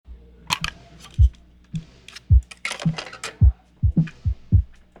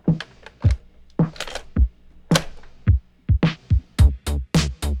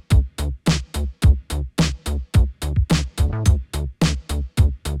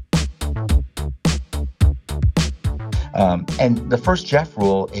And the first Jeff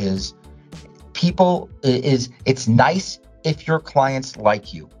rule is it's nice if your clients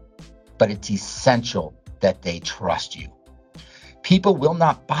like you, but it's essential that they trust you. People will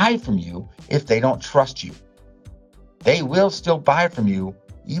not buy from you if they don't trust you. They will still buy from you,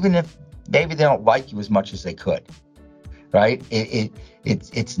 even if maybe they don't like you as much as they could, right?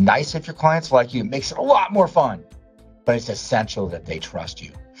 It's nice if your clients like you. It makes it a lot more fun, but it's essential that they trust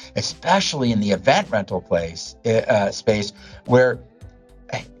you, especially in the event rental space where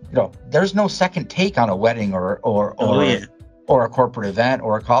there's no second take on a wedding or a corporate event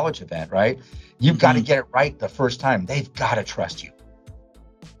or a college event, right? You've got to get it right the first time. They've got to trust you.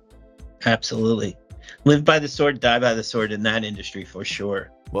 Absolutely. Live by the sword, die by the sword in that industry for sure.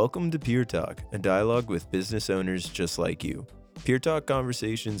 Welcome to Peer Talk, a dialogue with business owners just like you. Peer Talk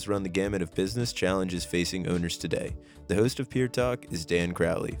conversations run the gamut of business challenges facing owners today. The host of Peer Talk is Dan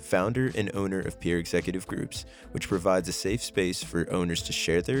Crowley, founder and owner of Peer Executive Groups, which provides a safe space for owners to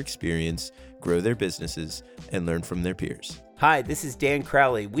share their experience, grow their businesses, and learn from their peers. Hi, this is Dan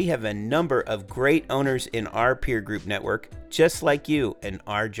Crowley. We have a number of great owners in our peer group network, just like you, and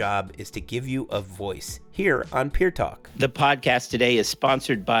our job is to give you a voice here on Peer Talk. The podcast today is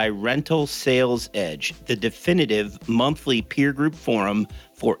sponsored by Rental Sales Edge, the definitive monthly peer group forum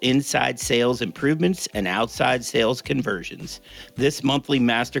for inside sales improvements and outside sales conversions. This monthly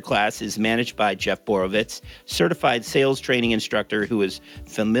masterclass is managed by Jeff Borovitz, certified sales training instructor who is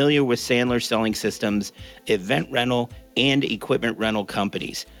familiar with Sandler selling systems, event rental, and equipment rental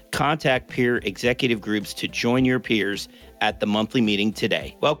companies. Contact Peer Executive Groups to join your peers at the monthly meeting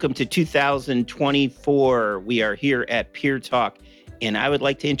today. Welcome to 2024. We are here at Peer Talk, and I would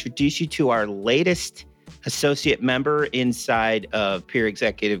like to introduce you to our latest associate member inside of Peer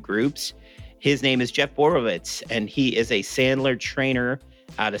Executive Groups. His name is Jeff Borovitz, and he is a Sandler trainer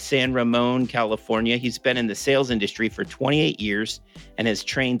out of San Ramon, California. He's been in the sales industry for 28 years and has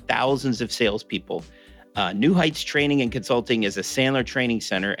trained thousands of salespeople. New Heights Training and Consulting is a Sandler training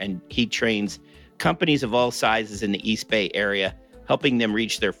center, and he trains companies of all sizes in the East Bay area, helping them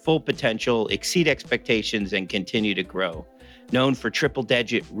reach their full potential, exceed expectations, and continue to grow. Known for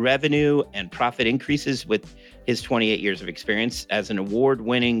triple-digit revenue and profit increases with his 28 years of experience as an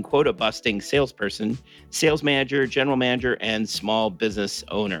award-winning, quota-busting salesperson, sales manager, general manager, and small business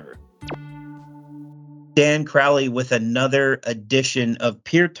owner. Dan Crowley with another edition of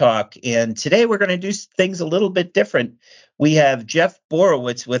Peer Talk. And today we're going to do things a little bit different. We have Jeff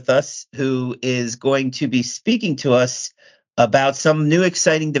Borovitz with us, who is going to be speaking to us about some new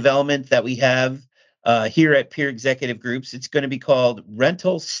exciting development that we have here at Peer Executive Groups. It's going to be called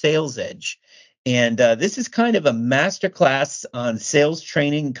Rental Sales Edge. And this is kind of a masterclass on sales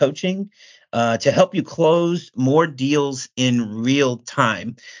training and coaching to help you close more deals in real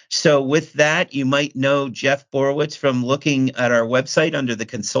time. So with that, you might know Jeff Borovitz from looking at our website under the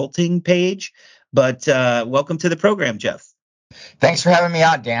consulting page. But welcome to the program, Jeff. Thanks for having me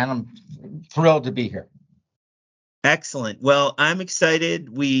on, Dan. I'm thrilled to be here. Excellent. Well, I'm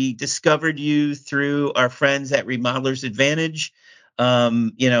excited. We discovered you through our friends at Remodelers Advantage.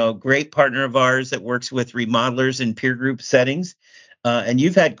 Great partner of ours that works with remodelers in peer group settings. And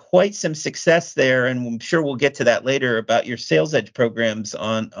you've had quite some success there, and I'm sure we'll get to that later about your Sales Edge programs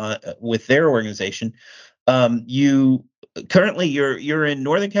on with their organization. You're in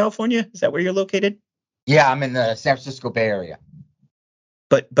Northern California. Is that where you're located? Yeah, I'm in the San Francisco Bay Area.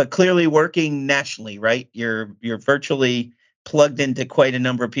 But clearly working nationally, right? You're virtually plugged into quite a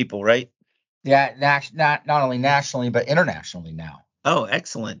number of people, right? Yeah, not only nationally but internationally now. Oh,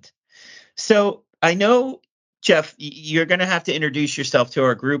 excellent. So I know, Jeff, you're going to have to introduce yourself to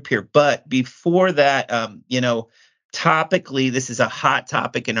our group here. But before that, topically, this is a hot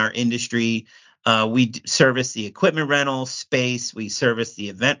topic in our industry. We service the equipment rental space. We service the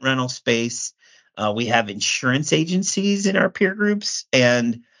event rental space. We have insurance agencies in our peer groups.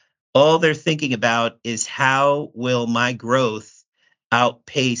 And all they're thinking about is how will my growth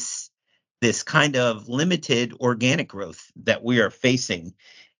outpace this kind of limited organic growth that we are facing.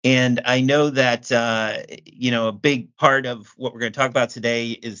 And I know that, a big part of what we're going to talk about today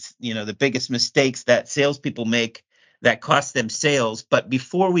is, the biggest mistakes that salespeople make that cost them sales. But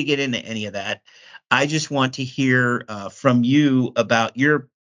before we get into any of that, I just want to hear from you about your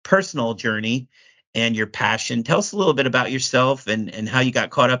personal journey and your passion. Tell us a little bit about yourself and how you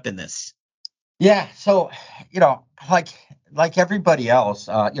got caught up in this. Yeah. So, like everybody else,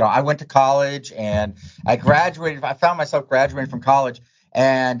 I went to college and I graduated. I found myself graduating from college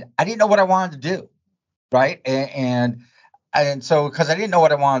and I didn't know what I wanted to do. Right. And so because I didn't know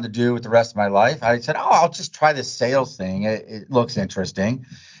what I wanted to do with the rest of my life, I said, I'll just try this sales thing. It looks interesting.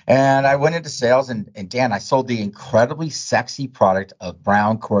 And I went into sales, and Dan, I sold the incredibly sexy product of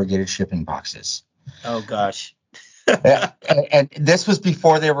brown corrugated shipping boxes. Oh gosh. And this was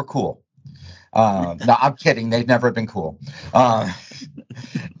before they were cool. No, I'm kidding. They've never been cool.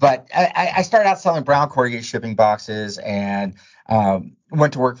 But I started out selling brown corrugated shipping boxes, and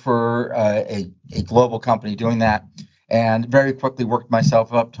went to work for a global company doing that, and very quickly worked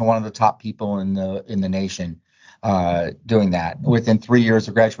myself up to one of the top people in the nation doing that. Within 3 years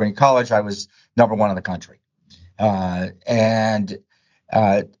of graduating college, I was number one in the country. And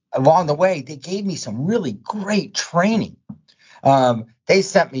along the way, they gave me some really great training. They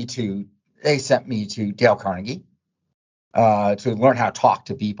sent me to Dale Carnegie to learn how to talk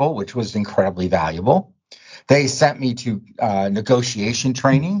to people, which was incredibly valuable. They sent me to negotiation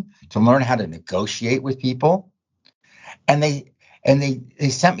training to learn how to negotiate with people, and they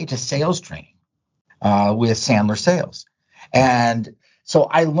sent me to sales training with Sandler Sales, and so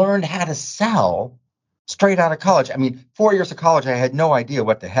I learned how to sell straight out of college. I mean, 4 years of college, I had no idea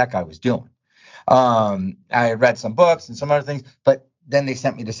what the heck I was doing. I had read some books and some other things, but then they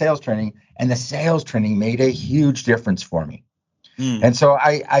sent me to sales training, and the sales training made a huge difference for me. And so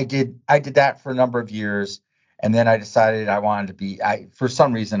I did that for a number of years, and then I decided for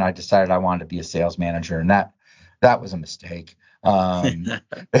some reason I decided I wanted to be a sales manager, and that was a mistake. I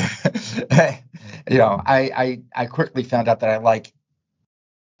quickly found out that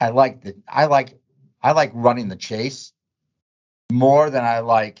I like running the chase more than I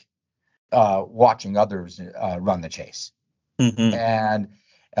like watching others run the chase, and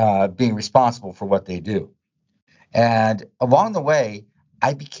being responsible for what they do. And along the way,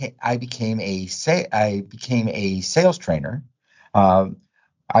 I became a sales trainer.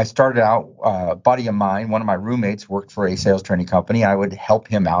 I started out, a buddy of mine, one of my roommates worked for a sales training company. I would help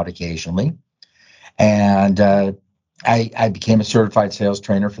him out occasionally, and I became a certified sales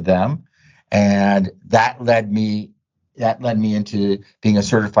trainer for them, and that led me into being a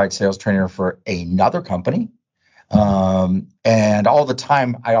certified sales trainer for another company. And all the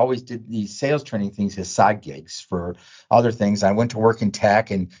time, I always did these sales training things as side gigs for other things. I went to work in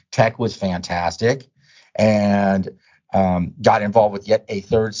tech, and tech was fantastic, and got involved with yet a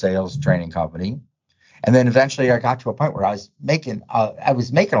third sales training company. And then eventually I got to a point where I was making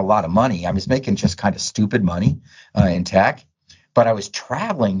a lot of money. I was making just kind of stupid money in tech, but I was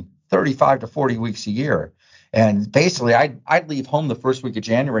traveling 35 to 40 weeks a year. And basically I'd leave home the first week of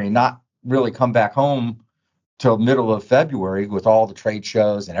January and not really come back home till middle of February with all the trade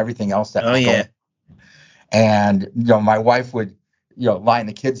shows and everything else that was going. And my wife would line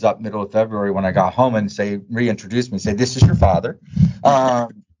the kids up middle of February when I got home and reintroduce me, say, "This is your father."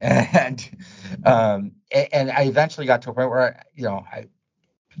 And I eventually got to a point where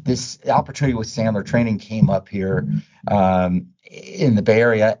this opportunity with Sandler Training came up here in the Bay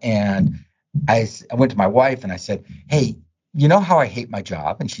Area, and I went to my wife and I said, "Hey, you know how I hate my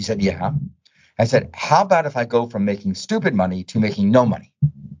job?" And she said, "Yeah." I said, "How about if I go from making stupid money to making no money?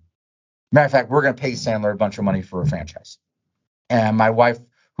 Matter of fact, we're going to pay Sandler a bunch of money for a franchise." And my wife,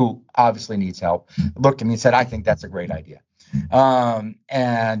 who obviously needs help, looked at me and said, "I think that's a great idea."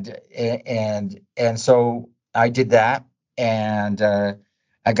 And so I did that, and I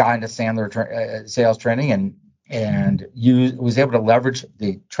got into Sandler sales training, and was able to leverage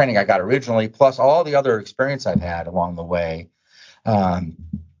the training I got originally, plus all the other experience I've had along the way. And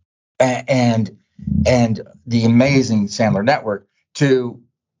the amazing Sandler network to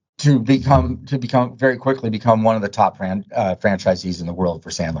very quickly become one of the top franchisees in the world for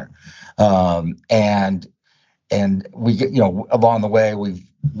Sandler. And we get, along the way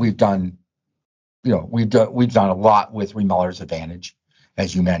we've done a lot with Remodeler's Advantage,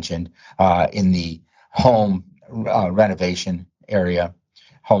 as you mentioned, in the home renovation area,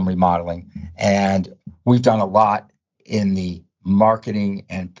 home remodeling, and we've done a lot in the marketing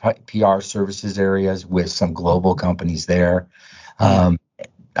and PR services areas with some global companies there.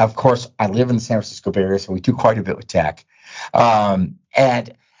 Of course, I live in the San Francisco Bay Area, so we do quite a bit with tech. But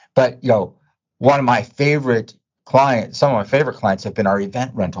one of my favorite clients, some of my favorite clients have been our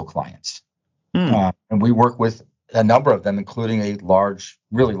event rental clients. And we work with a number of them, including a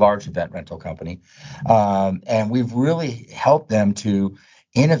really large event rental company. And we've really helped them to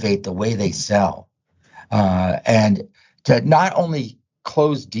innovate the way they sell, and to not only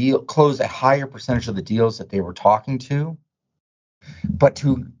close a higher percentage of the deals that they were talking to, but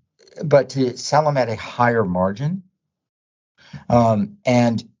to sell them at a higher margin, and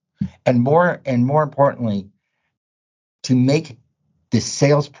more importantly, to make the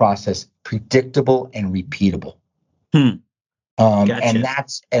sales process predictable and repeatable. And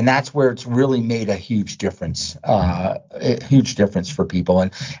Gotcha. that's where it's really made a huge difference, for people.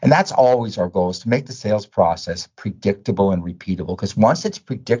 And that's always our goal, is to make the sales process predictable and repeatable. Because once it's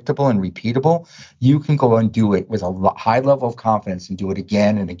predictable and repeatable, you can go and do it with a high level of confidence and do it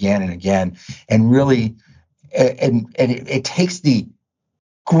again and again and again. And really, it takes the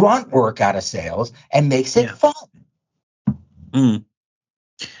grunt work out of sales and makes it Yeah. fun. Mm.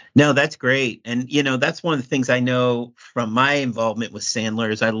 No, that's great. And that's one of the things I know from my involvement with Sandler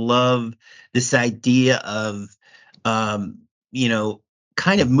is I love this idea of um, you know,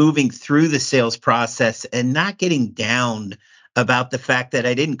 kind of moving through the sales process and not getting down about the fact that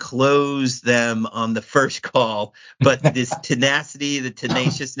I didn't close them on the first call, but this tenacity, the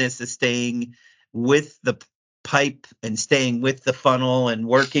tenaciousness of staying with the pipe and staying with the funnel and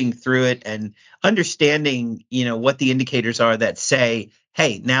working through it and understanding, what the indicators are that say,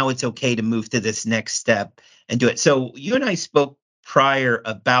 hey, now it's okay to move to this next step and do it. So you and I spoke prior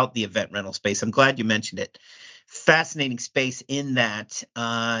about the event rental space. I'm glad you mentioned it. Fascinating space in that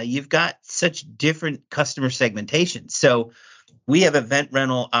you've got such different customer segmentation. So we have event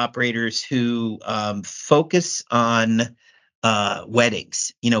rental operators who focus on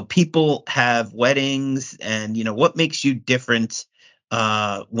weddings. People have weddings, and what makes you different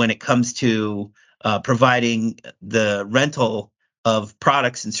when it comes to providing the rental of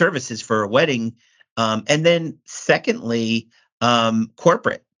products and services for a wedding. And then secondly,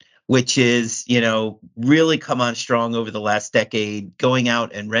 corporate, which is, really come on strong over the last decade, going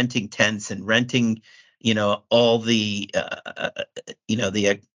out and renting tents and renting, all the,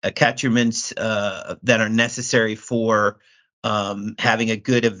 the accoutrements that are necessary for having a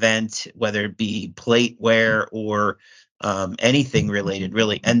good event, whether it be plateware or anything related,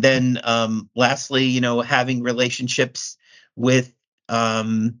 really. And then lastly, having relationships with,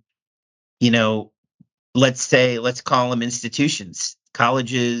 you know, let's call them institutions,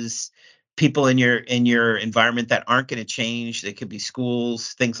 colleges, people in your environment that aren't going to change. They could be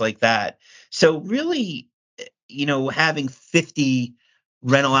schools, things like that. So really, having 50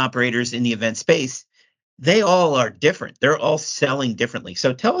 rental operators in the event space, they all are different. They're all selling differently.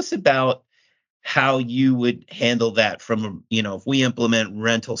 So tell us about how you would handle that from, if we implement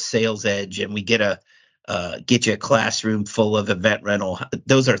rental sales edge and we get you a classroom full of event rental.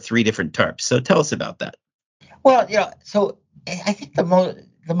 Those are three different tarps. So tell us about that. Well, so I think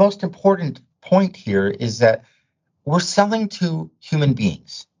the most important point here is that we're selling to human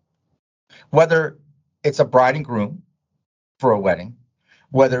beings, whether it's a bride and groom for a wedding,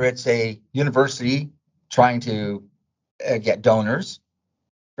 whether it's a university trying to get donors,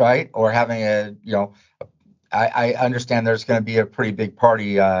 right, or having I understand there's going to be a pretty big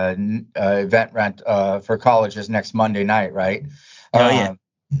party event rent for colleges next Monday night, right? Oh yeah.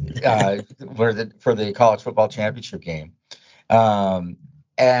 Um, for the college football championship game, um,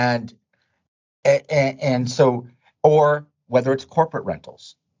 and so, or whether it's corporate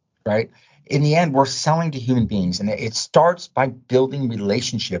rentals, right? In the end, we're selling to human beings, and it starts by building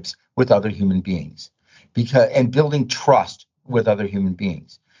relationships with other human beings, and building trust with other human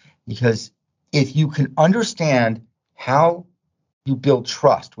beings. Because if you can understand how you build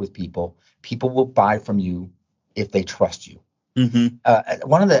trust with people, people will buy from you if they trust you. Mm-hmm.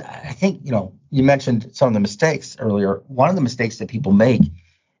 I think, you mentioned some of the mistakes earlier. One of the mistakes that people make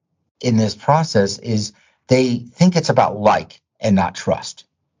in this process is they think it's about like and not trust.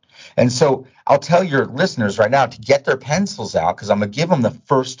 And so I'll tell your listeners right now to get their pencils out, because I'm going to give them the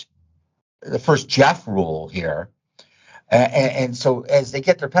first Jeff rule here. And so as they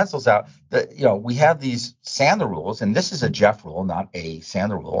get their pencils out, we have these Sandler rules, and this is a Jeff rule, not a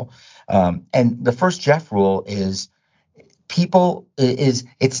Sandler rule. And the first Jeff rule is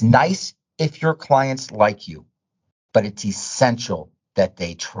it's nice if your clients like you, but it's essential that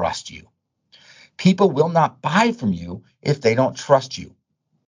they trust you. People will not buy from you if they don't trust you.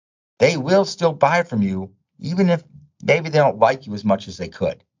 They will still buy from you, even if maybe they don't like you as much as they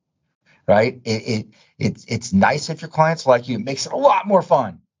could, right? It's nice if your clients like you. It makes it a lot more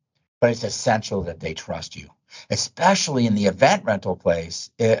fun, but it's essential that they trust you, especially in the event rental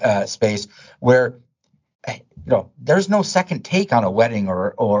space where there's no second take on a wedding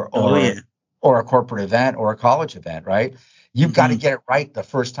or Oh yeah. a corporate event or a college event, right? You've got to Mm-hmm. get it right the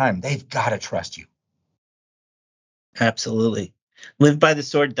first time. They've got to trust you. Absolutely. Live by the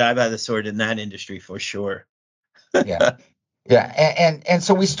sword, die by the sword in that industry for sure. Yeah. Yeah. And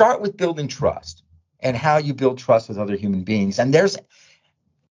so we start with building trust and how you build trust with other human beings. And there's,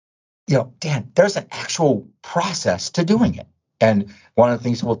 Dan, there's an actual process to doing it. And one of the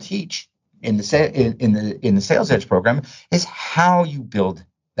things we'll teach in the Sales Edge program is how you build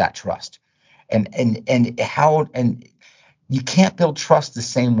that trust and how you can't build trust the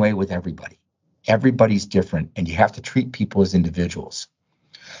same way with everybody. Everybody's different, and you have to treat people as individuals.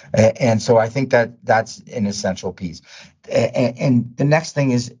 And so I think that that's an essential piece. And the next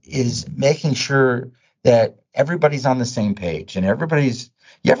thing is making sure that everybody's on the same page and you ever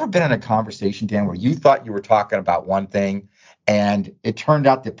been in a conversation, Dan, where you thought you were talking about one thing and it turned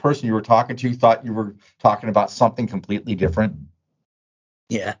out the person you were talking to thought you were talking about something completely different?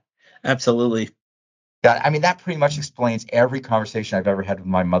 Yeah, absolutely. I mean, that pretty much explains every conversation I've ever had with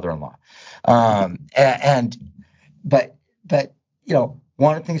my mother-in-law. But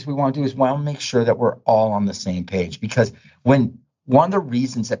one of the things we want to do is we want to make sure that we're all on the same page, because one of the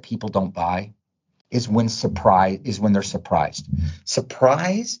reasons that people don't buy is when they're surprised.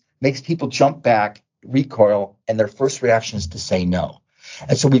 Surprise makes people jump back, recoil, and their first reaction is to say no.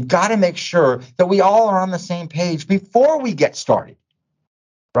 And so we've got to make sure that we all are on the same page before we get started,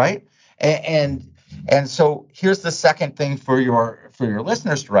 right? And so here's the second thing for your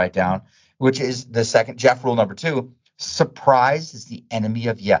listeners to write down, which is the second Jeff rule number 2. Surprise is the enemy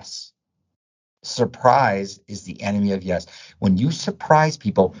of yes. Surprise is the enemy of yes. When you surprise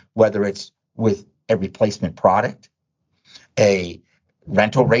people, whether it's with a replacement product, a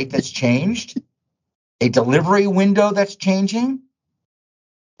rental rate that's changed, a delivery window that's changing,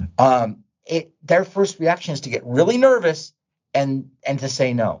 their first reaction is to get really nervous and to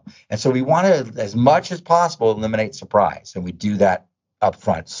say no. And so we want to, as much as possible, eliminate surprise, and we do that up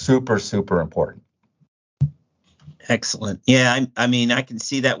front. Super, super important. Excellent. Yeah, I mean, I can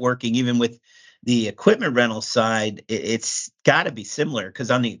see that working even with the equipment rental side. It's got to be similar,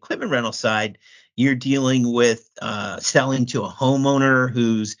 because on the equipment rental side, you're dealing with selling to a homeowner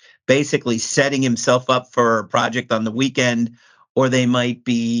who's basically setting himself up for a project on the weekend, or they might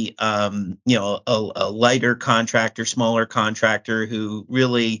be, a lighter contractor, smaller contractor who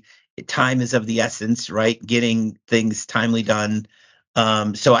really time is of the essence, right? Getting things timely done.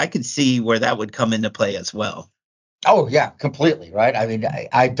 So I could see where that would come into play as well. Oh, yeah, completely, right? I mean,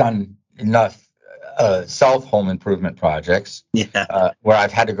 I've done enough self-home improvement projects where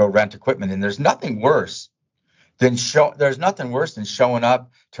I've had to go rent equipment, and there's nothing worse than showing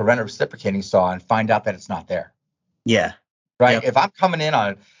up to rent a reciprocating saw and find out that it's not there. Yeah. Right. Yep. If I'm coming in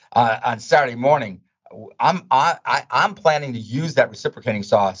on Saturday morning, I'm planning to use that reciprocating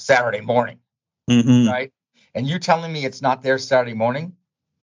saw Saturday morning. Mm-hmm. Right. And you telling me it's not there Saturday morning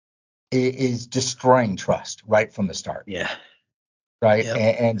is destroying trust right from the start. Yeah. Right. Yep.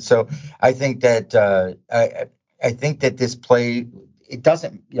 And so I think that I think that this play, it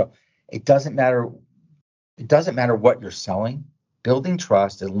doesn't matter. It doesn't matter what you're selling. Building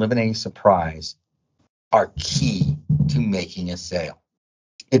trust and eliminating surprise are key to making a sale.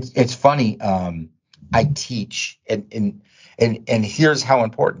 It's funny. I teach, and here's how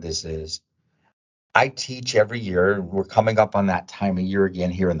important this is. I teach every year. We're coming up on that time of year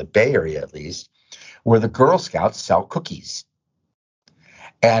again here in the Bay Area, at least, where the Girl Scouts sell cookies.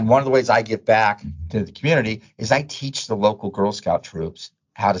 And one of the ways I give back to the community is I teach the local Girl Scout troops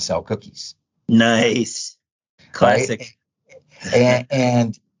how to sell cookies. Nice. Classic. Right?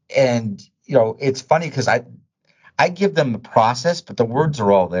 And it's funny because I give them the process, but the words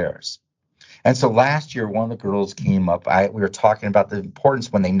are all theirs. And so last year, one of the girls came up. We were talking about the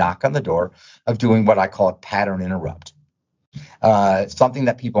importance when they knock on the door of doing what I call a pattern interrupt, something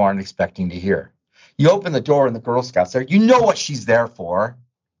that people aren't expecting to hear. You open the door and the Girl Scouts there. You know what she's there for.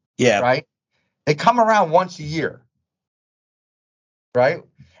 Yeah. Right. They come around once a year. Right.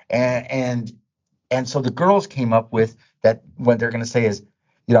 And so the girls came up with that. What they're going to say is,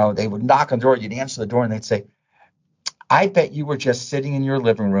 they would knock on the door. You'd answer the door and they'd say, I bet you were just sitting in your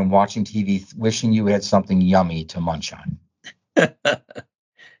living room watching TV, wishing you had something yummy to munch on.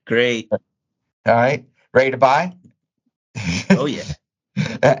 Great. All right. Ready to buy? Oh, yeah.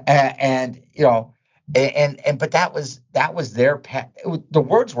 But that was their the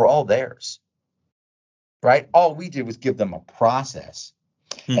words were all theirs. Right. All we did was give them a process,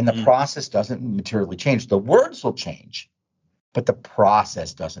 and the process doesn't materially change. The words will change, but the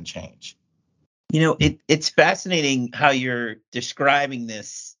process doesn't change. It's fascinating how you're describing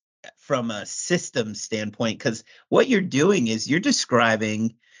this from a system standpoint, because what you're doing is you're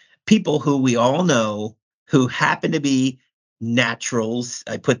describing people who we all know who happen to be naturals.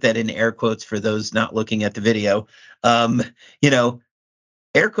 I put that in air quotes for those not looking at the video.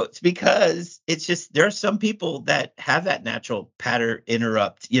 Air quotes, because it's just there are some people that have that natural pattern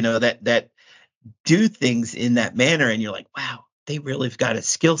interrupt, that do things in that manner, and you're like, wow, they really have got a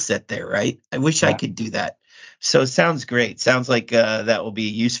skill set there, right? I wish I could do that. So it sounds great. Sounds like that will be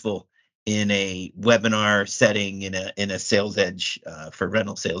useful in a webinar setting, in a sales edge, for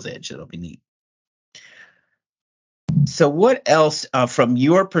rental sales edge. That'll be neat. So So what else, from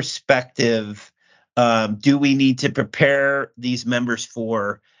your perspective, do we need to prepare these members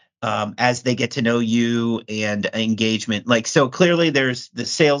for as they get to know you and engagement? Like, so clearly there's the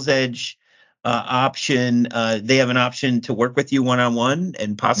Sales Edge option. They have an option to work with you one-on-one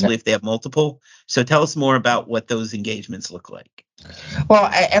and possibly if they have multiple. So tell us more about what those engagements look like. Well,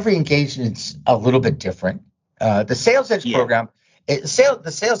 every engagement's a little bit different. The Sales Edge program, the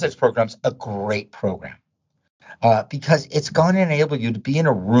Sales Edge program's a great program because it's going to enable you to be in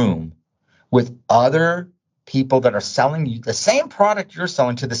a room with other people that are selling you the same product you're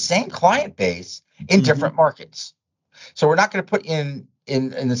selling to the same client base in different markets. So we're not going to put in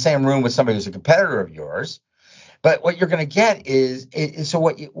the same room with somebody who's a competitor of yours. But what you're going to get is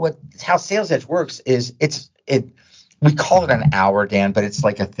how Sales Edge works is we call it an hour, Dan, but it's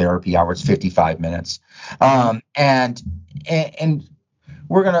like a therapy hour. It's 55 minutes. And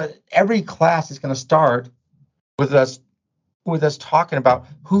every class is going to start with us talking about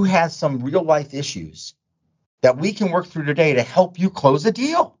who has some real life issues that we can work through today to help you close a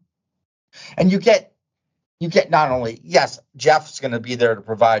deal. And you get not only, yes, Jeff's going to be there to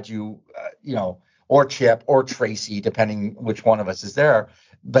provide you, or Chip or Tracy, depending which one of us is there.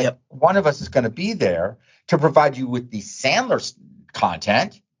 But one of us is going to be there to provide you with the Sandler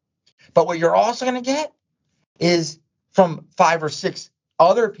content. But what you're also going to get is from 5 or 6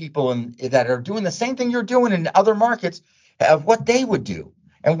 other people that are doing the same thing you're doing in other markets of what they would do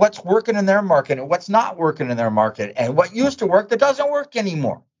and what's working in their market and what's not working in their market and what used to work that doesn't work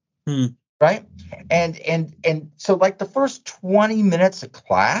anymore. Right. And so like the first 20 minutes of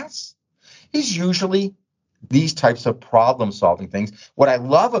class is usually these types of problem solving things. What I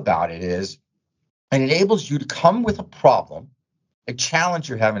love about it is it enables you to come with a problem, a challenge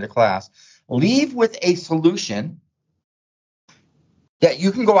you're having in class, leave with a solution that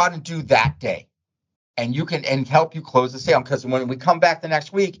you can go out and do that day. And you can help you close the sale. Because when we come back the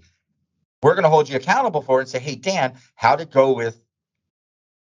next week, we're going to hold you accountable for it and say, hey, Dan, how'd it go with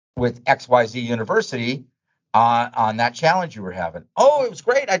XYZ University on that challenge you were having? Oh, it was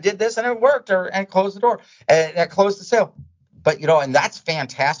great. I did this and it worked, and closed the door and that closed the sale. But, and that's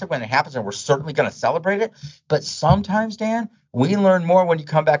fantastic when it happens, and we're certainly going to celebrate it. But sometimes, Dan, we learn more when you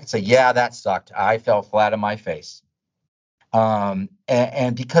come back and say, yeah, that sucked. I fell flat on my face.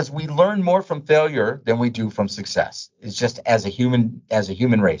 And because we learn more from failure than we do from success. It's just as a human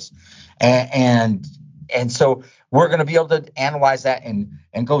race. And so we're going to be able to analyze that and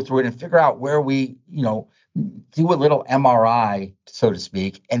go through it and figure out where we, do a little MRI, so to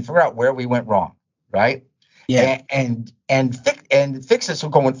speak, and figure out where we went wrong. Right. Yeah. And fix it. So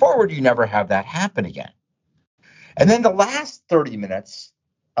going forward, you never have that happen again. And then the last 30 minutes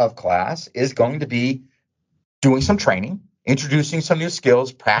of class is going to be doing some training, introducing some new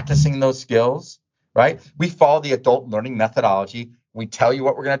skills, practicing those skills, right? We follow the adult learning methodology. We tell you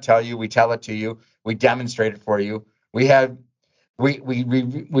what we're going to tell you. We tell it to you. We demonstrate it for you. We have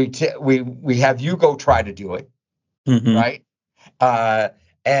you go try to do it, right?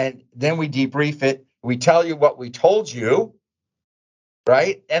 And then we debrief it. We tell you what we told you,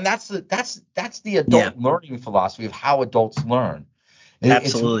 right? And that's the adult learning philosophy of how adults learn.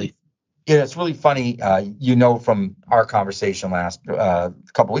 Absolutely. It's really funny. From our conversation last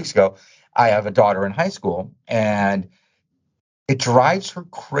couple weeks ago, I have a daughter in high school, and it drives her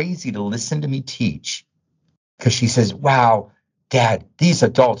crazy to listen to me teach because she says, wow, Dad, these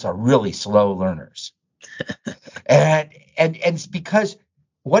adults are really slow learners. and it's because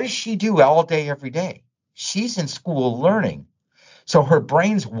what does she do all day, every day? She's in school learning. So her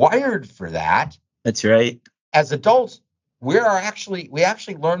brain's wired for that. That's right. As adults, we actually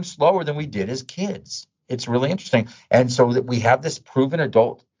learn slower than we did as kids. It's really interesting. And so that we have this proven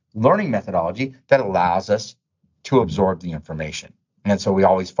adult learning methodology that allows us to absorb the information. And so we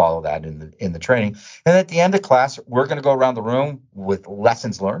always follow that in the training. And at the end of class, we're going to go around the room with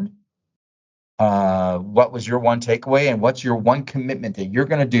lessons learned. What was your one takeaway, and what's your one commitment that you're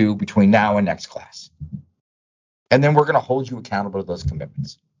going to do between now and next class? And then we're going to hold you accountable to those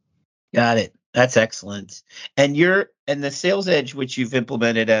commitments. Got it. That's excellent. And the Sales Edge, which you've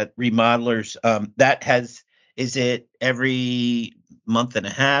implemented at Remodelers, is it every month and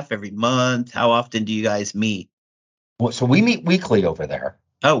a half, every month? How often do you guys meet? Well, so we meet weekly over there.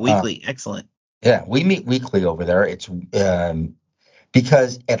 Oh, weekly. Excellent. Yeah, we meet weekly over there. It's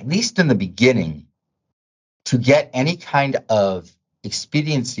because at least in the beginning, to get any kind of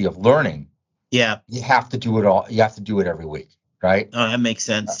expediency of learning, you have to do it all. You have to do it every week, right? Oh, that makes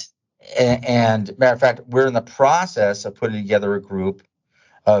sense. And matter of fact, we're in the process of putting together a group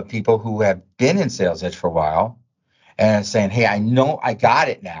of people who have been in Sales Edge for a while, and saying, hey, I know I got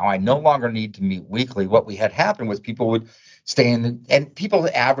it now. I no longer need to meet weekly. What we had happen was people would stay and people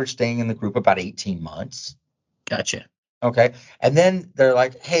average staying in the group about 18 months. Gotcha. Okay. And then they're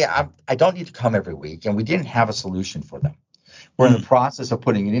like, hey, I don't need to come every week. And we didn't have a solution for them. We're in the process of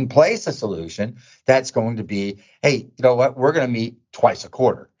putting in place a solution that's going to be, hey, you know what? We're going to meet twice a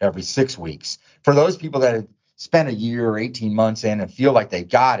quarter, every 6 weeks. For those people that have spent a year or 18 months in and feel like they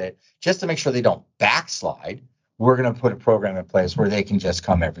got it, just to make sure they don't backslide, we're going to put a program in place where they can just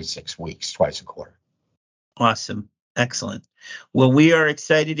come every 6 weeks, twice a quarter. Awesome. Excellent. Well, we are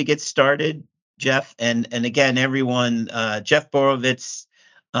excited to get started, Jeff. And again, everyone, Jeff Borovitz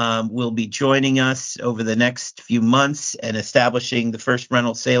will be joining us over the next few months and establishing the first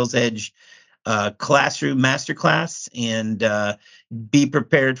rental sales edge classroom masterclass. And be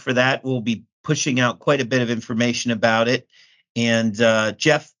prepared for that. We'll be pushing out quite a bit of information about it. And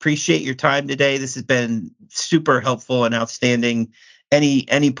Jeff, appreciate your time today. This has been super helpful and outstanding.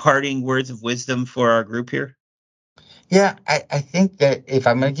 Any parting words of wisdom for our group here? Yeah, I think that if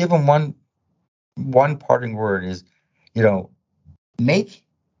I'm going to give them one parting word is, you know, make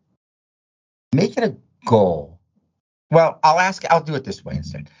it a goal. Well, I'll do it this way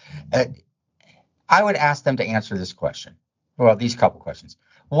instead. I would ask them to answer this question. Well, these couple questions.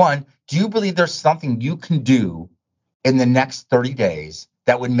 One, do you believe there's something you can do in the next 30 days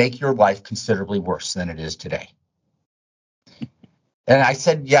that would make your life considerably worse than it is today? And I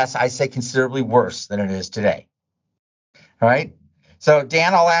said, yes, I say considerably worse than it is today. All right. So,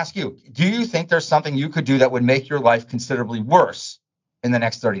 Dan, I'll ask you, do you think there's something you could do that would make your life considerably worse in the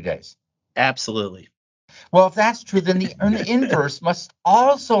next 30 days? Absolutely. Well, if that's true, then the inverse must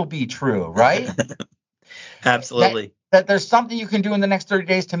also be true, right? Absolutely. That there's something you can do in the next 30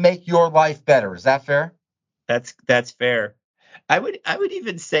 days to make your life better. Is that fair? That's fair. I would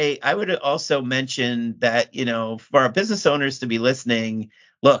even say I would also mention that, for our business owners to be listening,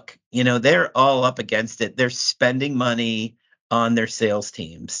 look, they're all up against it. They're spending money on their sales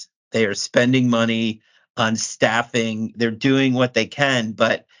teams. They are spending money on staffing. They're doing what they can,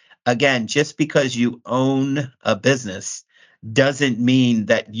 but again, just because you own a business doesn't mean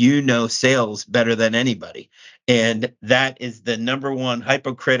that you know sales better than anybody. And that is the number one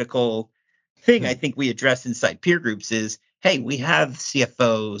hypocritical thing I think we address inside peer groups is, hey, we have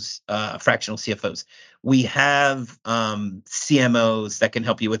CFOs, fractional CFOs. We have CMOs that can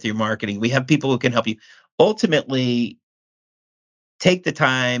help you with your marketing. We have people who can help you. Ultimately, take the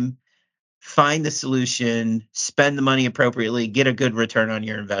time, find the solution, spend the money appropriately, get a good return on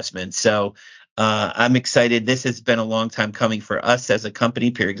your investment. So I'm excited. This has been a long time coming for us as a company,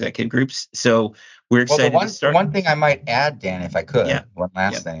 Peer Executive Groups. So we're excited to start. One thing I might add, Dan, if I could, Yeah. one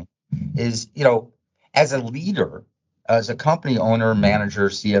last thing, is, as a leader, as a company owner, manager,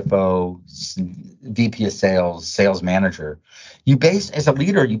 CFO, VP of sales, sales manager, as a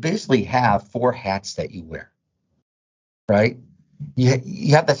leader, you basically have 4 hats that you wear, right?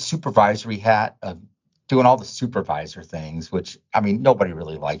 You have that supervisory hat of doing all the supervisor things, which, I mean, nobody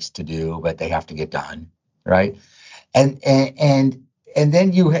really likes to do, but they have to get done, right? And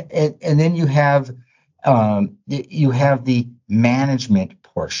then you have the management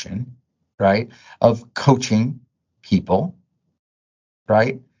portion, right, of coaching people,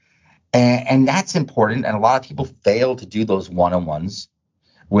 right? And that's important. And a lot of people fail to do those one-on-ones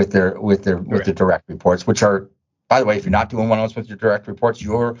with their direct reports, which are, by the way, if you're not doing one-on-ones with your direct reports,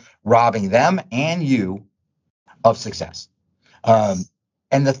 you're robbing them and you of success. Yes.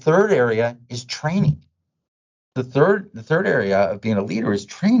 And the third area is training. The third area of being a leader is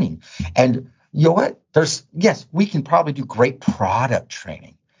training. And you know what? We can probably do great product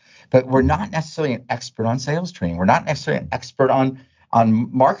training, but we're not necessarily an expert on sales training. We're not necessarily an expert on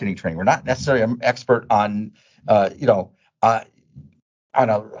marketing training. We're not necessarily an expert on on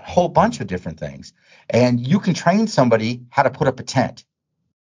a whole bunch of different things. And you can train somebody how to put up a tent,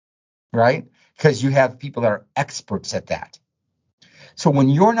 right? Because you have people that are experts at that. So when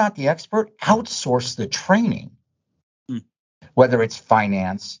you're not the expert, outsource the training, whether it's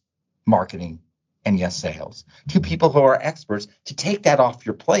finance, marketing, and yes, sales, to people who are experts to take that off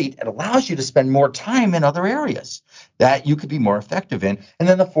your plate. It allows you to spend more time in other areas that you could be more effective in. And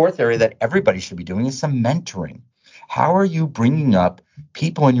then the fourth area that everybody should be doing is some mentoring. How are you bringing up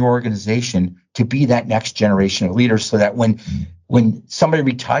people in your organization to be that next generation of leaders so that when somebody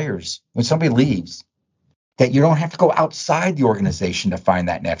retires, when somebody leaves, that you don't have to go outside the organization to find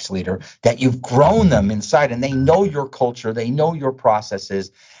that next leader, that you've grown them inside and they know your culture, they know your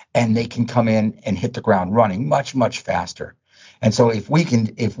processes, and they can come in and hit the ground running much, much faster. And so if we can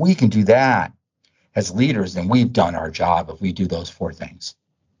do that as leaders, then we've done our job if we do those 4 things.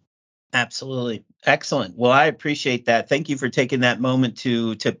 Absolutely. Excellent. Well, I appreciate that. Thank you for taking that moment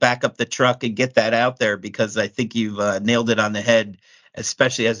to back up the truck and get that out there, because I think you've nailed it on the head,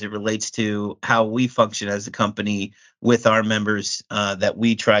 especially as it relates to how we function as a company with our members that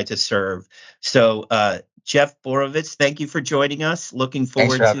we try to serve. So, Jeff Borovitz, thank you for joining us. Looking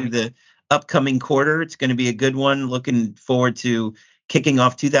Thanks for forward having to me. the upcoming quarter. It's going to be a good one. Looking forward to kicking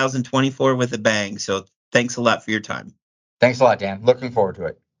off 2024 with a bang. So, thanks a lot for your time. Thanks a lot, Dan. Looking forward to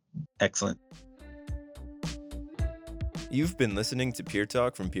it. Excellent. You've been listening to Peer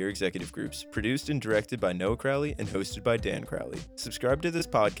Talk from Peer Executive Groups, produced and directed by Noah Crowley and hosted by Dan Crowley. Subscribe to this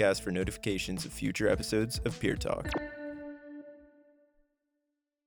podcast for notifications of future episodes of Peer Talk.